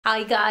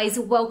Hi guys,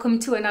 welcome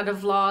to another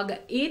vlog.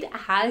 It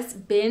has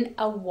been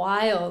a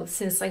while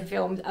since I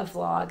filmed a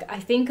vlog. I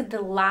think the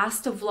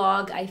last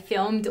vlog I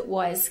filmed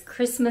was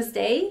Christmas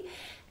Day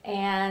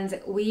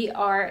and we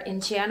are in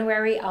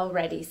January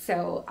already.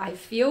 So I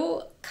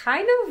feel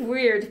kind of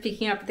weird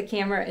picking up the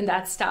camera in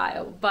that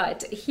style,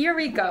 but here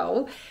we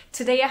go.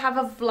 Today I have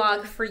a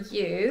vlog for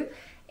you.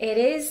 It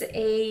is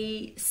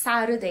a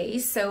Saturday,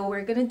 so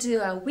we're gonna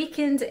do a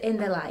weekend in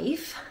the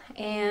life,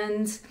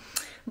 and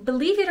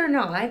believe it or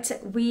not,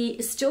 we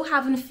still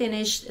haven't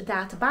finished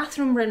that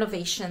bathroom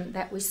renovation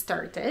that we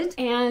started.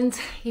 And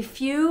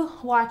if you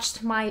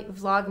watched my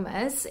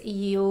Vlogmas,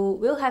 you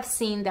will have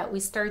seen that we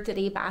started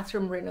a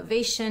bathroom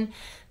renovation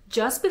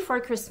just before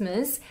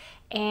Christmas,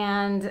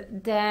 and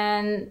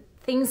then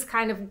things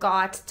kind of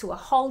got to a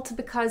halt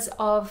because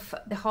of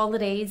the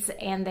holidays,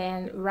 and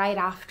then right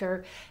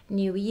after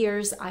New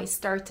Year's I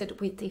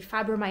started with the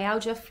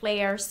fibromyalgia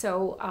flare,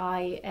 so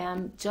I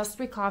am just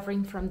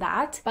recovering from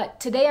that. But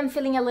today I'm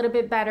feeling a little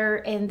bit better,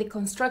 and the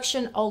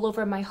construction all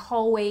over my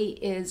hallway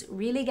is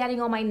really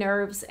getting on my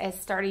nerves. It's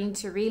starting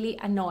to really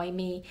annoy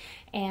me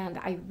and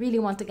I really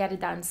want to get it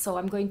done, so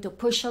I'm going to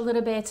push a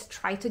little bit,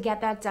 try to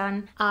get that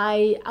done.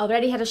 I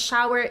already had a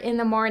shower in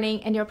the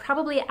morning, and you're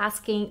probably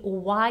asking,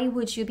 why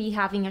would you be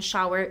having a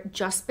shower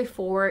just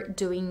before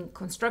doing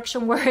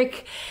construction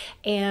work?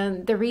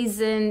 And the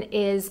reason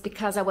is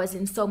because I was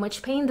in so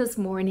much pain this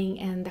morning,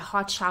 and the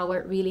hot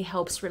shower really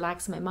helps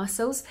relax my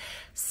muscles.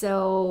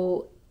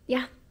 So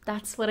yeah,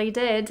 that's what I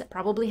did.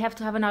 Probably have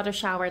to have another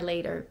shower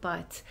later,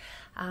 but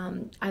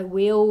I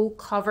will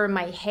cover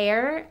my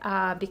hair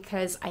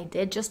because I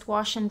did just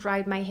wash and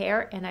dry my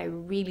hair, and I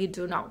really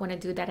do not want to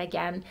do that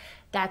again.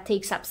 That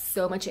takes up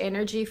so much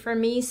energy for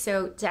me,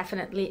 so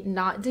definitely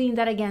not doing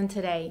that again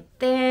today.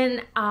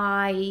 Then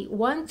I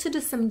want to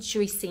do some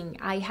juicing.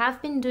 I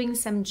have been doing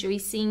some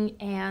juicing,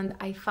 and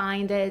I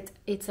find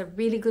it's a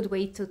really good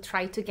way to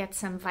try to get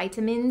some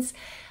vitamins.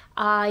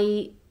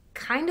 I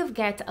kind of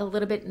get a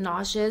little bit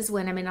nauseous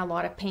when I'm in a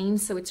lot of pain,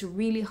 so it's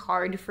really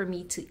hard for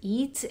me to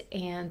eat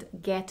and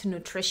get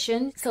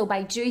nutrition. So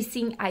by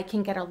juicing I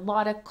can get a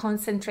lot of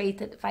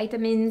concentrated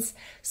vitamins.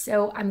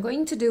 So I'm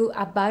going to do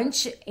a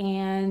bunch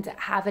and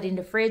have it in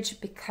the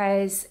fridge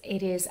because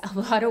it is a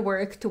lot of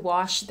work to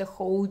wash the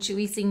whole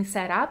juicing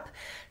setup.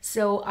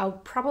 So I'll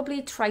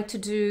probably try to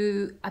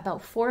do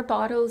about 4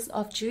 bottles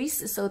of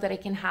juice so that I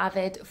can have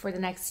it for the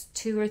next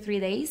 2 or 3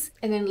 days.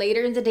 And then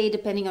later in the day,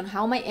 depending on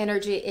how my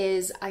energy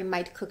is, I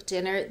might cook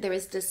dinner. There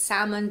is this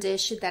salmon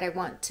dish that I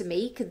want to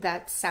make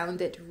that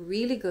sounded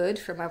really good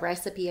from a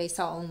recipe I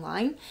saw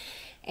online,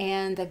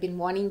 and I've been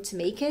wanting to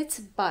make it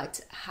but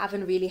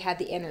haven't really had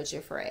the energy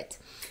for it.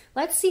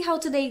 Let's see how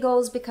today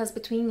goes, because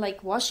between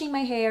like washing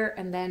my hair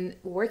and then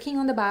working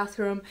on the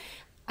bathroom,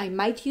 I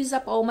might use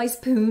up all my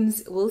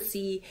spoons, we'll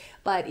see.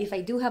 But if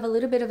I do have a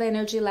little bit of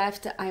energy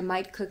left, I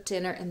might cook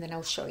dinner and then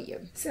I'll show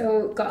you.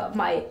 So got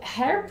my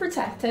hair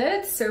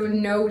protected, so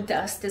no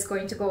dust is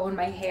going to go on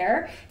my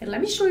hair. And let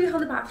me show you how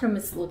the bathroom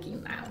is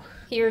looking now.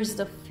 Here's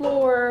the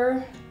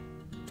floor,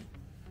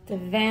 the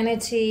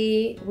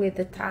vanity with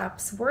the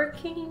taps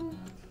working.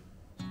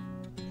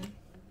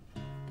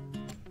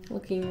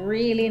 Looking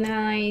really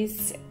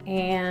nice.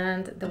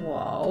 And the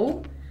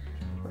wall,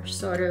 we're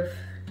sort of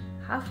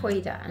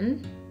halfway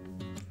done.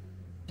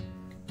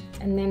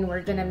 And then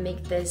we're gonna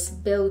make this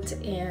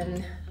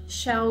built-in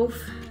shelf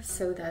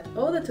so that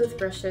all the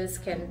toothbrushes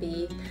can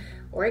be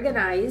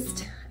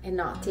organized and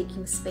not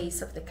taking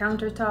space of the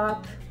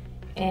countertop.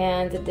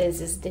 And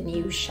this is the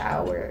new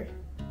shower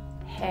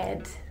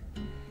head.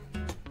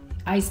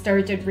 I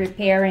started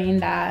repairing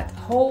that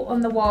hole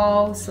on the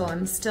wall, so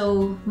I'm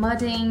still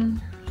mudding,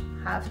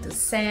 have to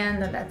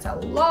sand, and that's a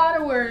lot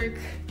of work.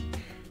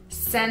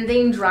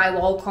 Sanding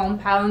drywall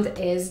compound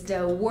is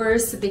the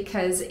worst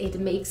because it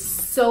makes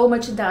so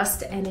much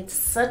dust, and it's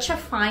such a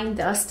fine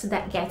dust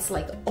that gets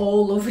like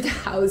all over the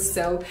house.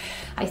 So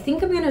I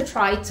think I'm gonna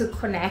try to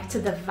connect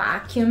the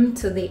vacuum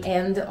to the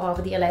end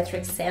of the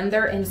electric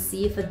sander and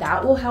see if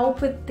that will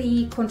help with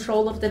the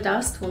control of the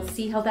dust. We'll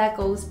see how that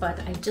goes, but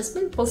I've just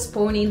been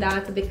postponing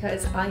that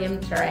because I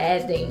am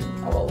dreading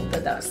all the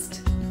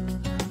dust.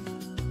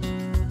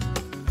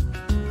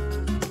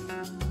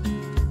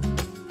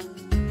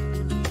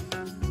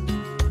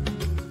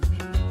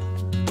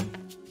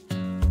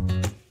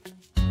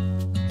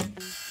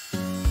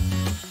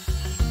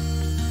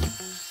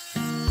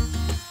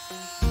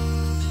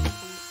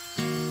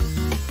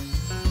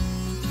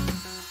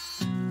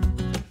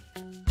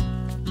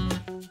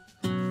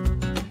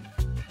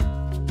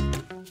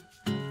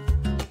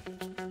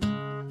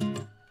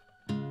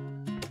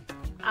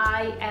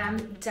 I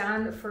am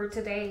done for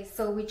today.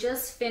 So we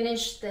just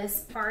finished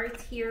this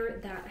part here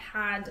that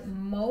had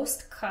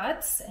most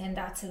cuts, and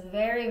that's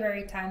very,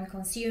 very time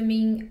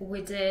consuming.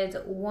 We did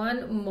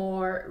one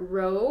more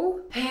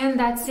row, and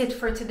that's it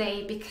for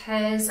today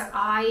because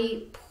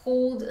I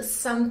pulled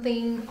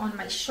something on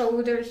my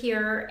shoulder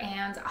here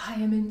and I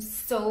am in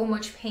so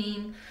much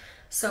pain.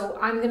 So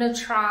I'm gonna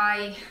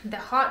try the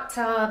hot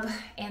tub,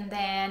 and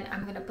then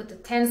I'm gonna put the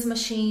TENS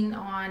machine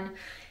on,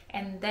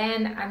 and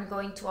then I'm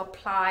going to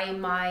apply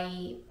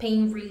my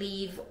pain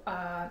relief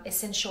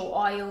essential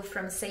oil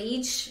from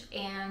Sage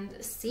and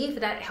see if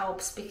that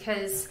helps,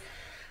 because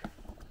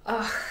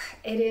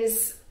it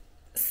is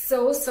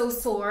so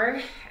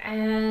sore,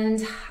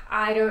 and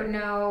I don't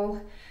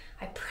know,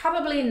 I'm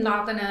probably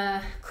not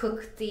gonna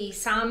cook the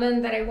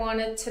salmon that I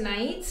wanted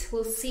tonight.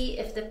 We'll see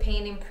if the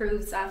pain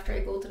improves after I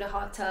go to the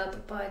hot tub,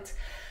 but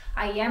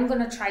I am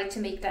gonna try to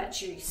make that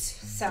juice,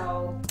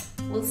 so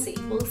we'll see.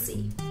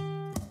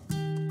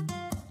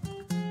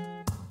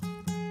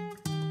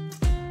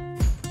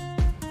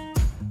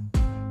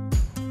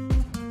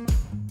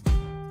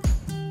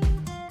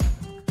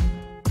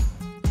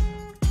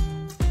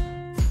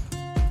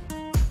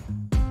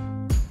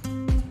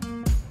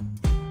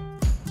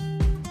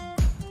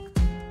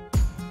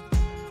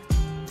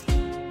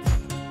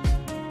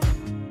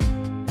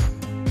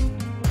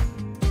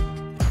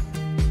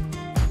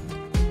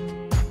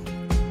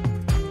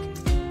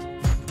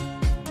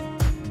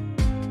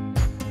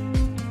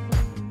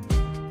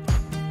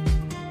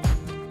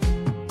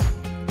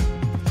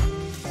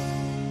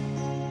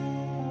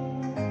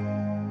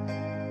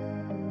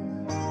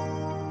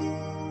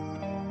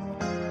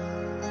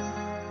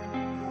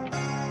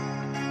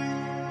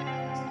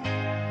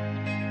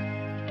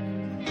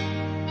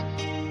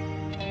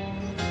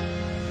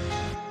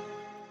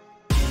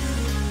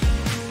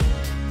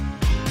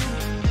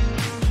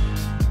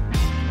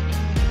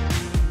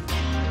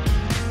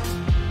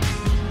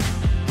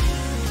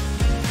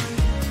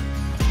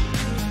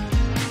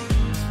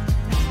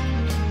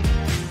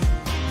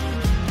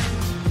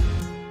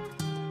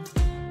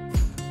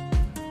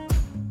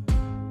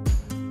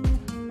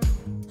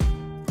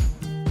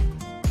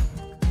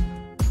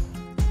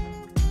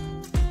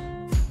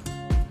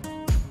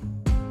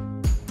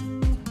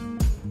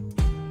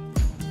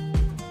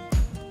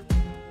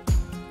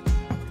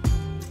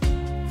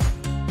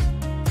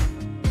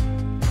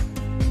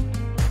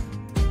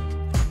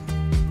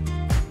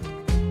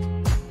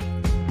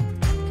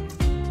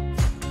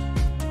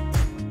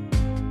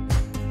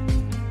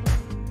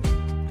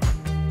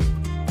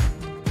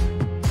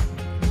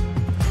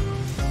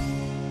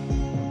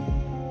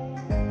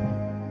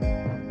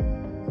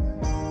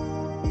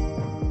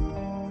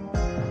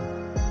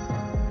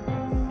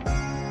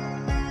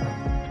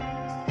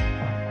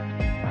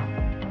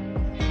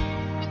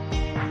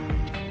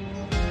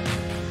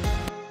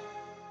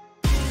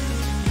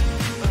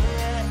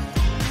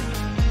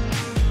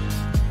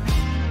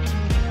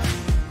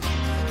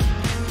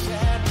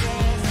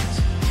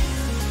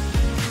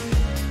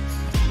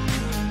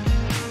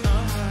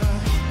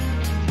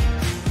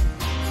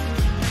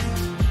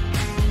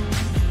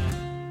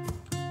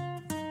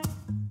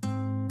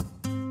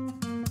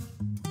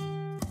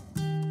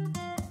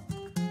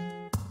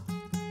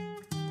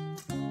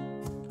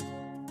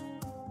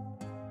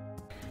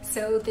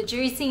 So the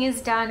juicing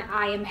is done.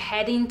 I am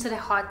heading to the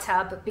hot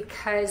tub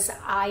because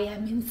I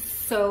am in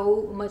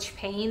so much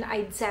pain.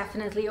 I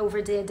definitely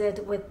overdid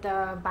it with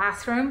the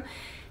bathroom,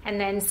 and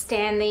then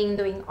standing,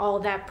 doing all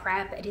that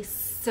prep. It is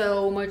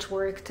so much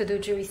work to do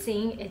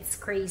juicing. It's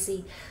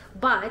crazy.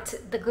 But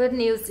the good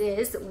news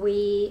is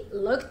we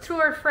looked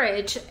through our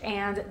fridge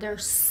and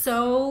there's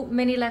so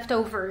many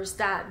leftovers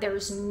that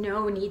there's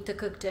no need to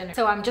cook dinner.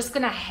 So I'm just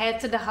gonna head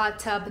to the hot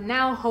tub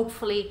now.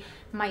 Hopefully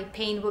my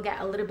pain will get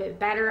a little bit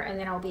better and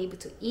then I'll be able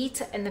to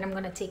eat. And then I'm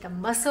gonna take a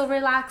muscle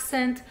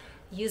relaxant,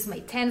 use my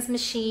TENS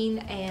machine,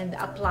 and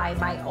apply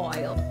my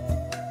oil.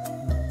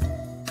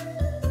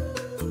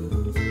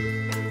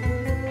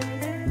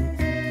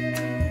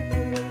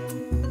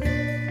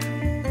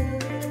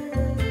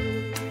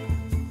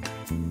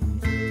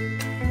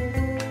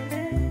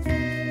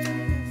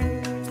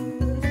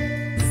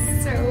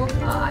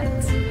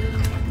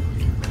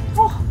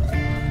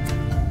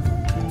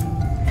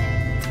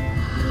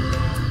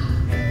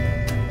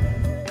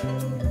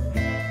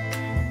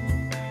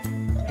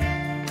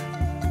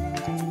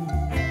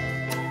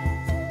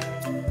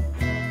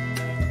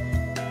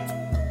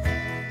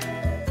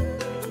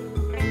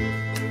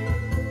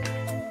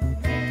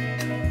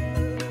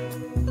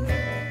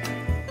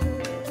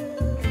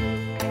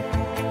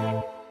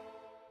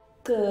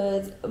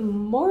 Good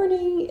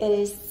morning. It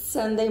is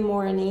Sunday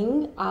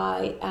morning.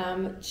 I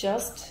am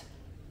just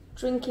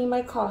drinking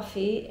my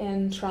coffee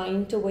and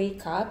trying to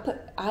wake up.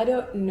 I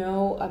don't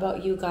know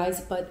about you guys,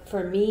 but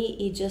for me,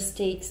 it just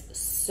takes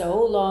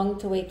so long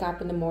to wake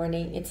up in the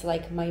morning. It's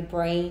like my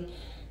brain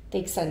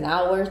takes an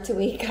hour to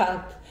wake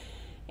up,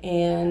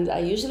 and I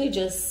usually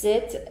just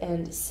sit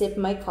and sip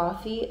my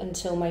coffee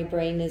until my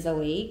brain is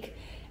awake.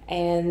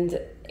 And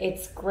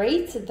it's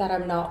great that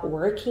I'm not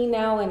working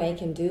now and I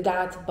can do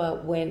that,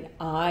 but when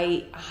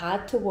I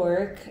had to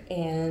work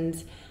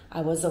and I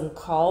was on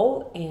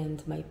call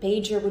and my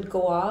pager would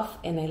go off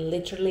and I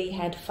literally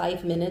had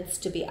 5 minutes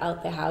to be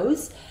out the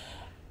house,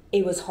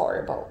 it was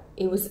horrible.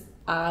 It was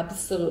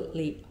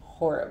absolutely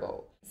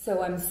horrible.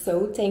 So I'm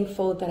so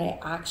thankful that I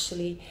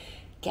actually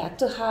get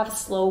to have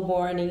slow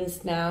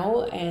mornings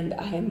now, and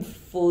I am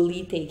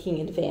fully taking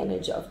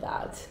advantage of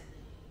that.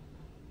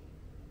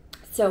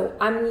 So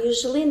I'm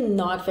usually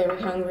not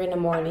very hungry in the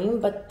morning,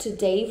 but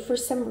today for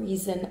some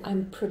reason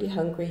I'm pretty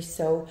hungry.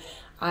 So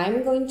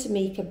I'm going to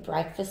make a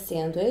breakfast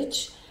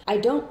sandwich. I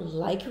don't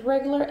like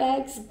regular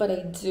eggs, but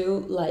I do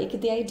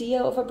like the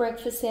idea of a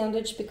breakfast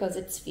sandwich because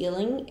it's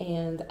filling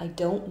and I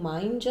don't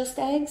mind just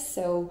eggs.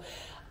 So,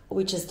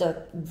 which is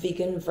the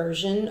vegan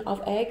version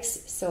of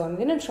eggs. So I'm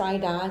gonna try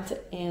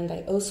that. And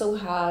I also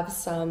have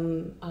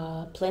some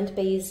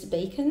plant-based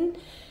bacon.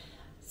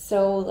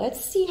 So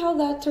let's see how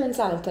that turns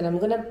out. And I'm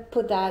gonna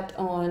put that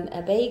on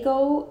a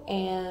bagel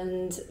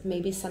and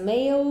maybe some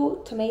mayo,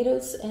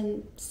 tomatoes,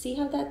 and see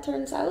how that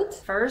turns out.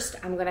 First,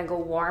 I'm gonna go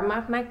warm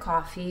up my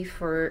coffee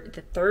for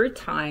the third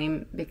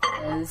time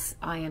because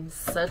I am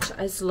such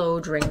a slow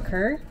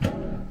drinker.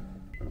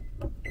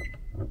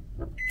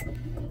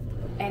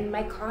 And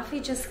my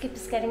coffee just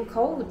keeps getting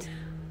cold.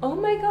 Oh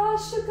my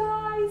gosh, you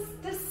guys,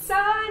 the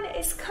sun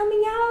is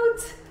coming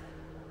out.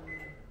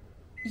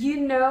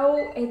 You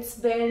know, it's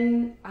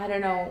been, I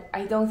don't know,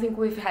 I don't think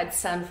we've had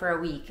sun for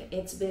a week.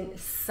 It's been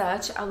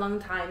such a long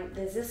time.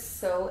 This is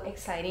so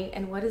exciting.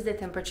 And what is the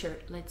temperature?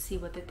 Let's see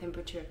what the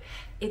temperature,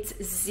 it's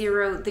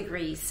 0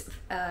 degrees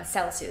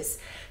Celsius.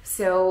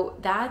 So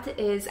that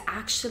is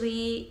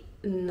actually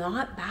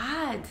not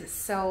bad.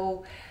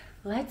 So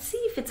let's see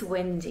if it's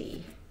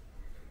windy.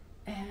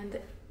 And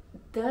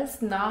it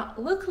does not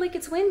look like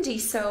it's windy.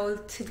 So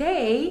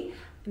today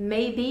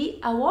may be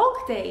a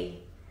walk day.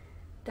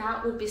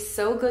 That would be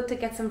so good to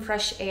get some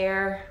fresh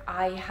air.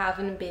 I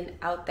haven't been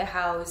out the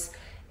house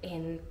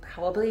in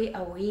probably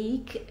a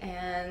week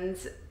and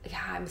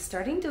yeah, I'm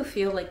starting to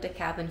feel like the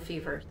cabin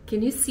fever.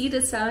 Can you see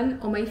the sun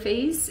on my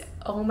face?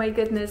 Oh my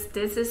goodness,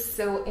 this is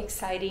so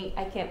exciting.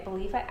 I can't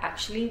believe I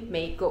actually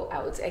may go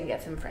out and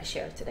get some fresh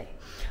air today.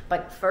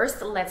 But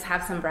first, let's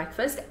have some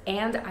breakfast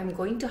and I'm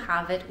going to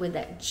have it with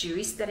that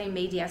juice that I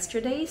made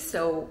yesterday.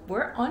 So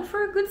we're on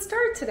for a good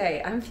start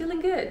today. I'm feeling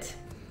good.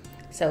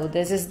 So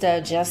this is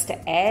the just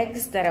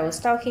eggs that I was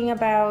talking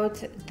about.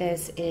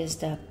 This is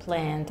the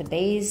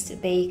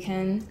plant-based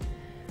bacon.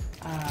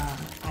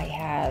 I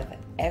have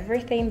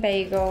everything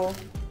bagel,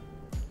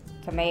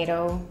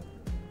 tomato,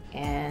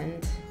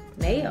 and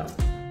mayo.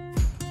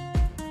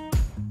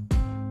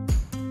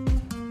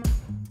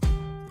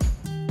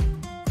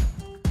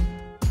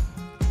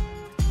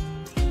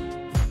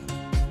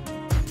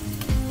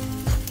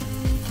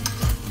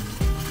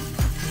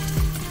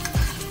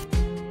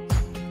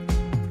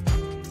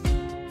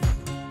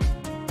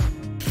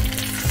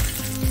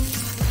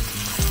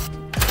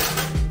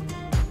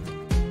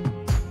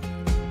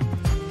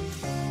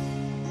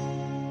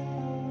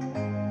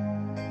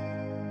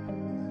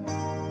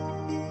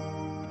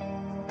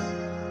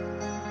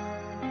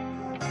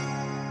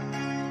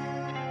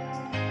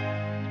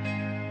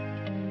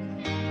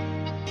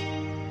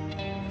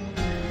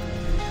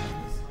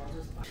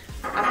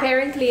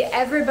 Apparently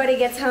everybody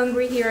gets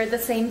hungry here at the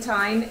same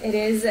time. It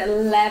is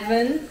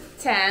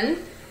 11:10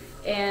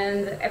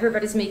 and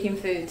everybody's making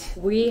food.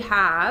 We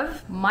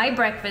have my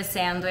breakfast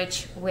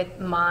sandwich with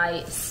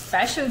my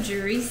special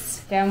juice.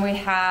 Then we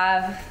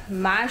have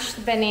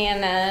mashed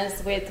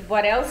bananas with,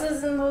 what else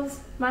is in those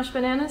mashed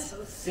bananas?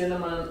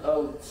 Cinnamon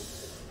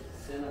oats.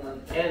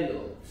 Cinnamon and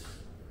oats.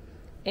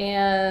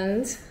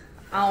 And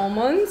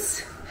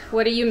almonds.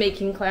 What are you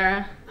making,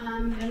 Clara?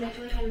 I'm gonna make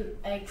like an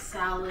egg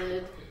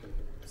salad.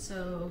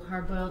 So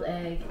hard-boiled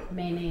egg,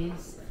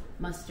 mayonnaise,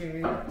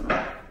 mustard,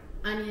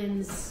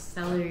 onions,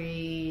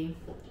 celery,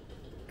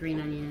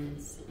 green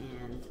onions,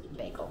 and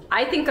bagel.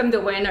 I think I'm the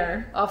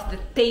winner of the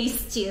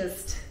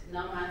tastiest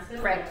No, mine's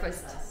gonna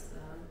breakfast. work best,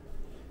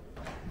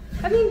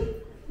 though. I mean,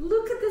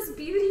 look at this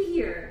beauty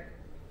here.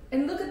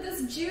 And look at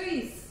this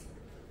juice.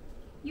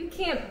 You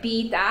can't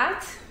beat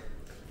that.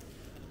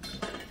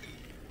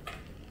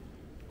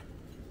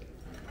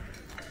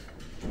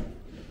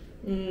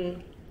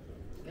 Good?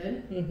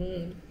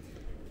 Mm-hmm.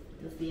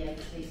 Does the egg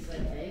taste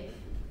like egg?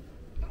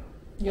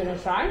 You wanna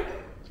try?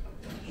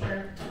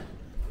 Sure.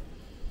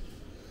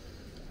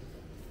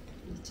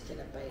 Need to get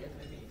a bite of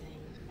everything.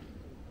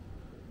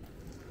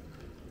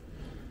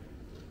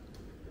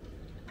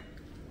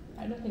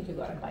 I don't think you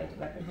got a bite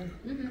of everything.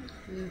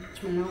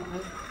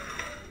 Tomato,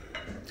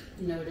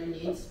 you know what it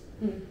needs?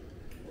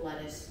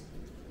 Lettuce.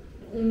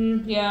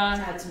 To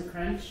Yeah. add some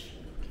crunch.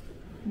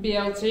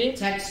 BLT.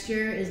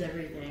 Texture is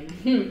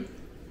everything.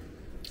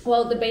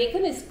 Well, the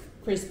bacon is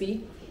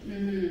crispy.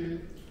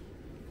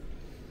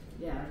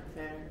 Yeah,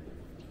 fair.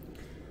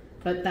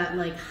 But that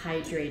like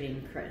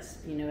hydrating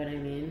crisp, you know what I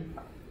mean?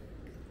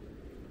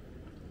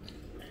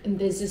 And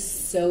this is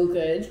so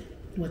good.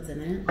 What's in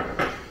it?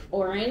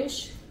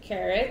 Orange,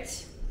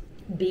 carrot,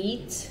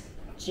 beet,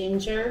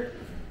 ginger,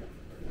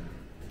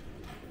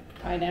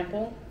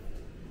 pineapple.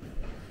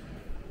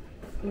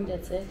 I think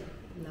that's it.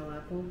 No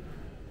apple.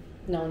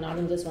 No, not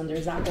in this one.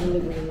 There's apple in the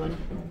green one.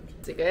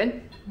 Is it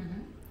good?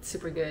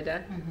 Super good,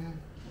 huh?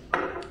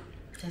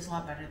 Tastes a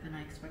lot better than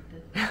I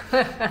expected.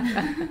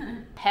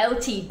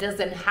 Healthy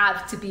doesn't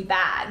have to be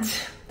bad.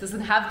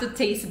 Doesn't have to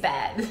taste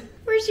bad.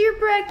 Where's your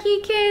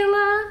brekkie,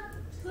 Kayla?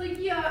 Like,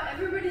 yeah,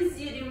 everybody's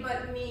eating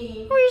but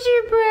me. Where's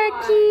your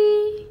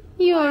brekkie?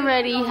 You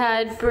already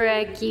had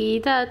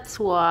brekkie, that's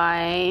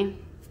why.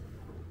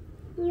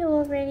 You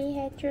already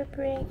had your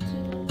brekkie.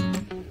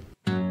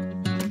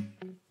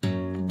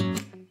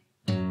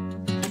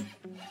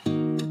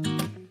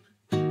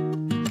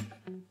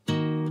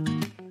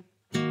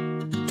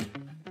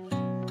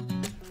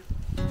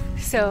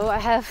 So I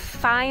have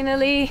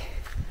finally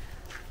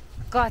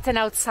gotten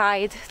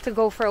outside to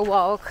go for a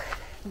walk.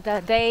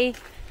 The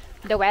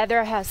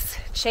weather has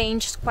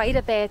changed quite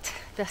a bit.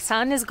 The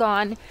sun is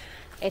gone.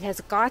 It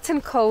has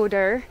gotten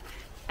colder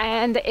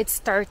and it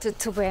started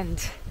to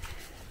wind.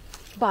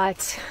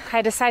 But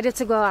I decided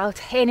to go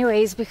out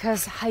anyways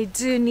because I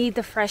do need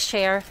the fresh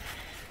air.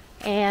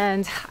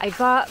 And I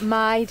got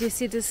my, do you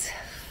see this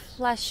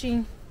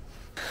flashing?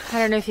 I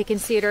don't know if you can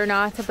see it or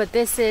not, but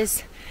this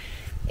is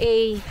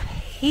a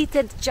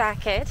heated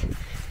jacket.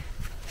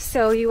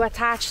 So you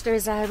attach,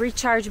 there's a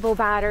rechargeable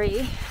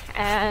battery,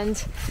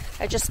 and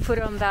I just put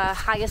on the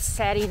highest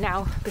setting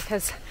now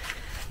because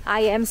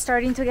I am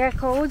starting to get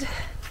cold.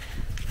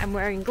 I'm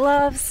wearing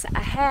gloves, a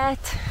hat,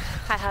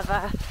 I have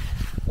a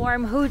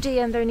warm hoodie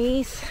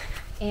underneath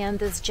and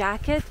this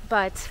jacket,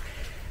 but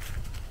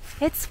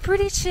it's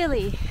pretty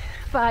chilly.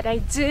 But I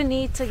do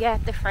need to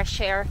get the fresh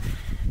air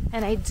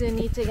and I do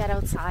need to get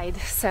outside,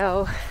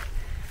 so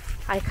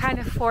I kind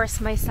of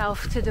force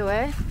myself to do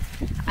it.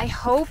 I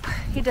hope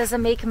it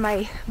doesn't make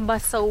my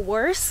muscle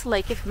worse,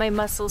 like if my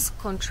muscles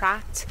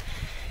contract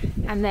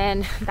and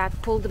then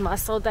that pulled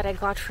muscle that I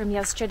got from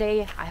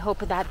yesterday, I hope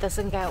that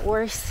doesn't get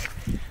worse.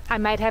 I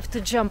might have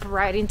to jump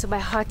right into my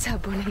hot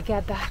tub when I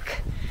get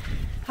back.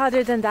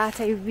 Other than that,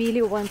 I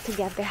really want to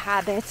get the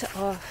habit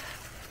of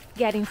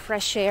getting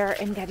fresh air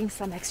and getting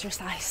some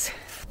exercise.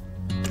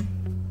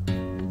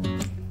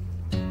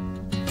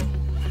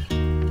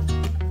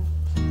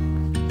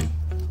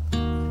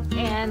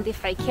 And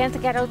if I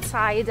can't get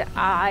outside,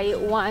 I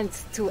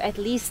want to at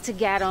least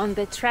get on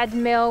the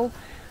treadmill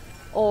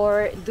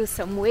or do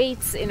some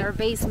weights. In our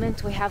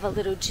basement we have a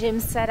little gym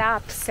set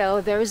up,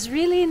 so there's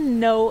really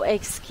no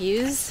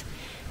excuse.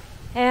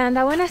 And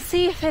I want to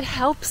see if it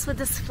helps with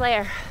this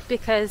flare,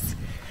 because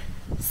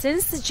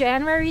since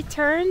January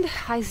turned,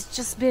 I've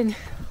just been,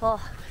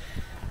 oh,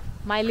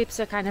 my lips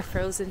are kind of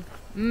frozen.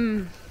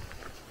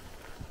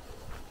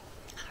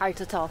 Hard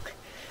to talk.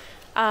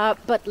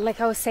 But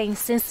like I was saying,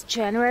 since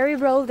January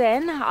rolled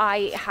in,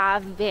 I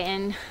have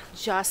been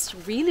just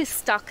really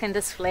stuck in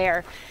this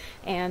flare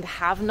and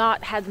have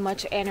not had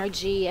much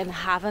energy and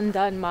haven't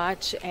done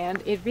much,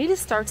 and it really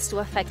starts to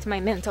affect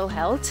my mental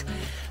health.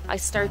 I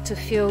start to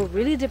feel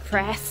really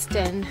depressed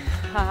and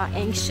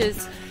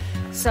anxious,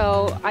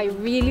 so I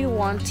really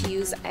want to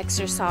use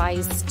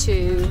exercise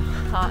to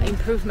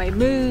improve my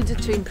mood,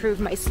 to improve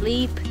my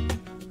sleep.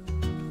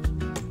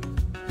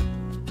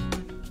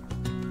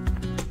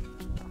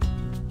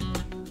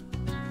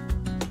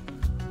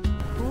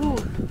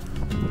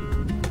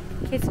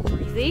 It's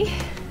breezy,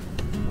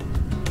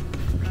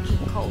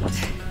 freaking cold.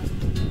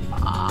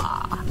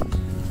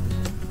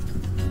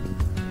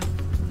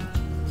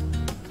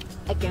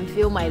 I can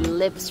feel my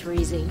lips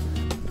freezing.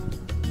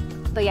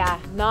 But yeah,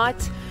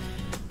 not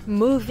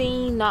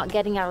moving, not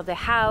getting out of the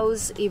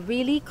house, it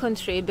really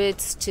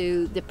contributes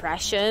to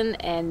depression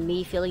and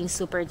me feeling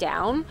super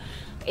down.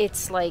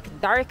 It's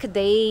like dark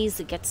days,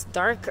 it gets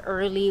dark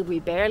early, we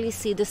barely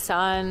see the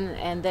sun,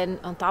 and then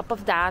on top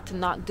of that,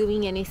 not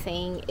doing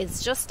anything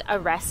is just a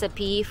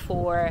recipe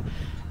for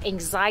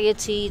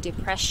anxiety,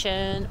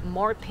 depression,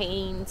 more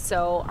pain.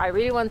 So I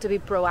really want to be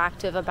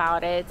proactive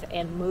about it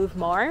and move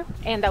more.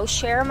 And I'll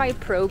share my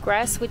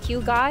progress with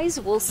you guys.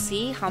 We'll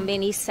see how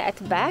many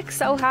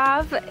setbacks I'll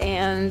have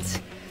and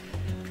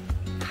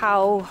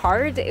how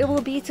hard it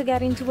will be to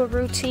get into a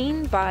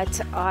routine,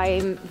 but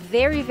I'm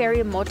very,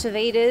 very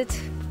motivated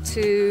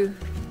to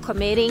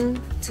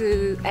committing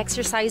to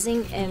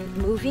exercising and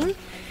moving,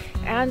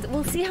 and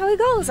we'll see how it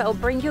goes. I'll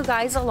bring you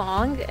guys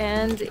along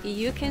and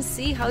you can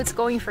see how it's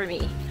going for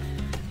me.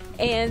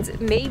 And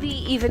maybe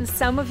even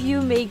some of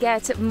you may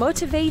get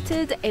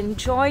motivated and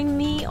join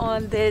me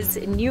on this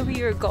New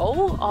Year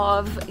goal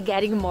of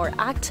getting more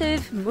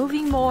active,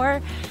 moving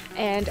more,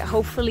 and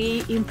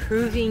hopefully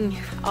improving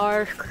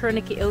our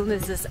chronic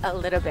illnesses a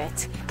little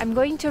bit. I'm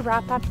going to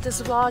wrap up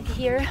this vlog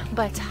here,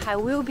 but I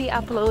will be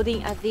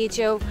uploading a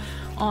video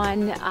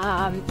on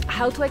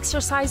how to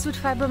exercise with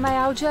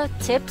fibromyalgia,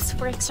 tips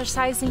for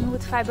exercising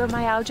with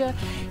fibromyalgia,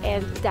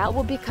 and that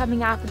will be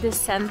coming up this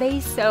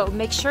Sunday, so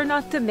make sure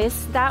not to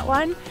miss that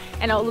one,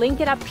 and I'll link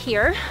it up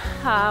here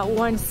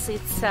once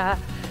it's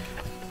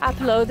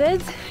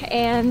uploaded.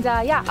 And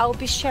yeah, I'll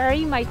be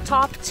sharing my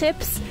top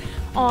tips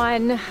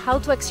on how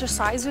to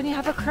exercise when you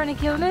have a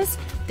chronic illness.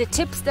 The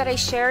tips that I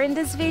share in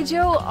this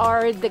video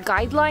are the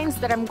guidelines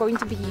that I'm going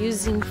to be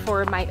using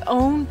for my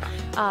own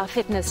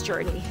fitness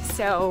journey.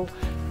 So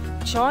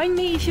join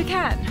me if you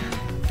can.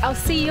 I'll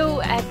see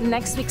you at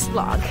next week's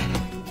vlog.